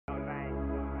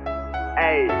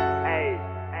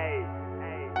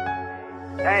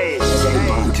Hey,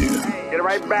 get it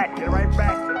right back, get it right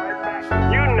back, get it right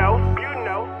back. You know,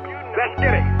 let's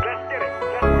get it,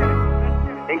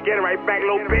 and get it right back,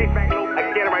 little bit.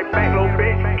 I get it right back, little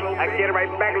bit. I get it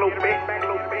right back, little bit.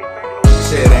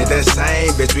 Shit ain't the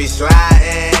same, bitch, we sliding.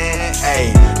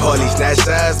 Ayy, police snatch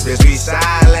us, bitch, we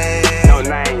silent. No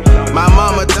names. My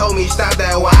mama told me stop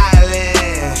that wildin'.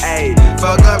 Ayy,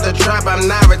 Fuck up the trap, I'm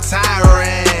not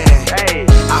retiring. ayy,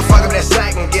 I fuck up that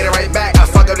sack and get it right back. I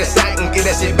fuck up the sack and get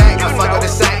that shit back. I fuck up the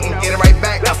sack and get it right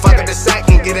back. I fuck up the sack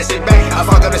and get that shit back. I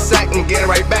fuck up the sack and get it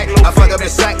right back. I fuck up the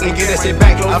sack and get that shit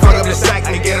back. I fuck up the sack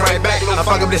and get it right back. I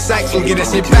fuck up the sack and get that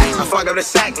shit back. I fuck up the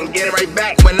sack and get it right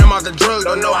back. When I'm off the drugs,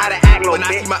 don't know how to act. When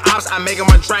I see my ops, I make him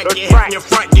run track. Get hit from your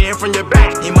front, get hit from your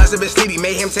back. He must have been sleepy,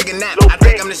 made him take a nap. I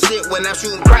think I'm the shit when I'm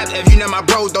shooting craps. If you know my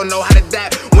bros, don't know how to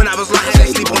dap. When I was lying, they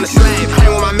sleep on the slab.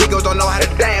 Hang with my amigos, don't know how to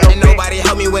dab. And nobody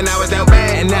helped me when I was down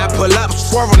bad. And now I pull up,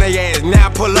 swerve on their ass. Now I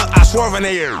pull up, I swerve on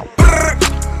their ass. Brrr,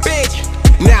 bitch.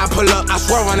 Now I pull up, I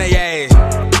swerve on their ass.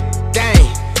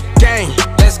 Gang,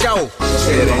 let's go.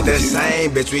 Shit ain't the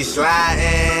same, bitch, we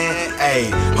sliding. Ayy,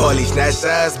 police snatch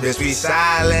us, bitch, we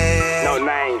silent. no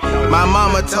names. My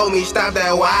mama told me stop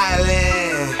that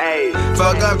wildin'. Ayy,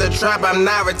 Fuck up the trap, I'm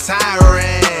not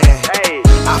retiring. ayy,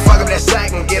 I fuck up that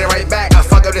sack and get it right back. I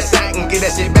fuck up the sack and get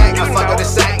that shit back. I fuck up the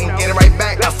sack and get it right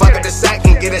back. I fuck up the sack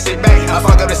and get that shit back. I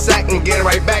fuck up the sack and get it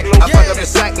right back. I fuck up the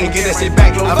sack and get that shit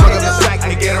back. I fuck up the sack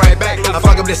and get it right back. I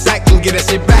fuck up the sack and get that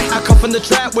shit back. I come from the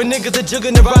trap where niggas are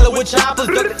jugging and rolling with choppers.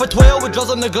 Ducking for 12 with drugs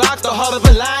on the Glock. The heart of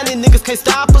a lion and niggas can't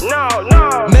stop us.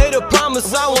 no. Made a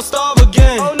promise I won't starve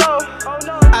again. Oh no.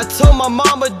 I told my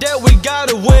mama that we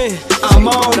gotta win. I'm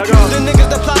on. The niggas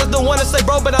that plotted don't wanna say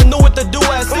bro, but I knew what to do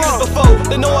as niggas before.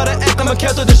 They know how to act, I'ma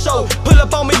cancel the show. Pull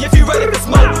up on me if you ready for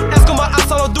smoke. Ask on my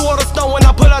eyes, I don't do all the stone. When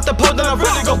I pull out the pole, then I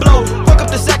really go blow. Fuck up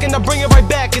the sack and I bring it right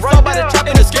back. It's all by the trap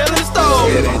and the scale and the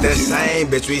stone. It ain't the same,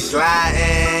 bitch, we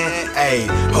sliding. Ayy,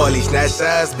 police snatch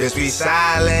us, bitch, we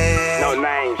silent. No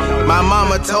names. My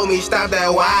mama told me stop that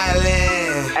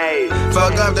wildin'. Ayy,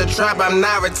 Fuck up the trap, I'm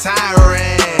not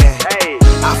retiring. ayy,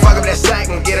 I fuck up that sack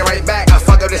and get it right back. I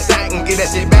fuck up the sack and get that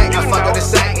shit back. I fuck up the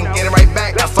sack and get it right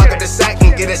back. I fuck up the sack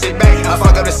and get that shit back. I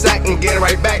fuck up the sack and get it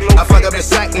right back. I fuck up the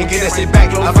sack and get that shit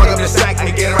back. I fuck up the sack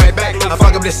and get it right back. I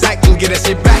fuck up the sack and get that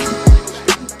shit back.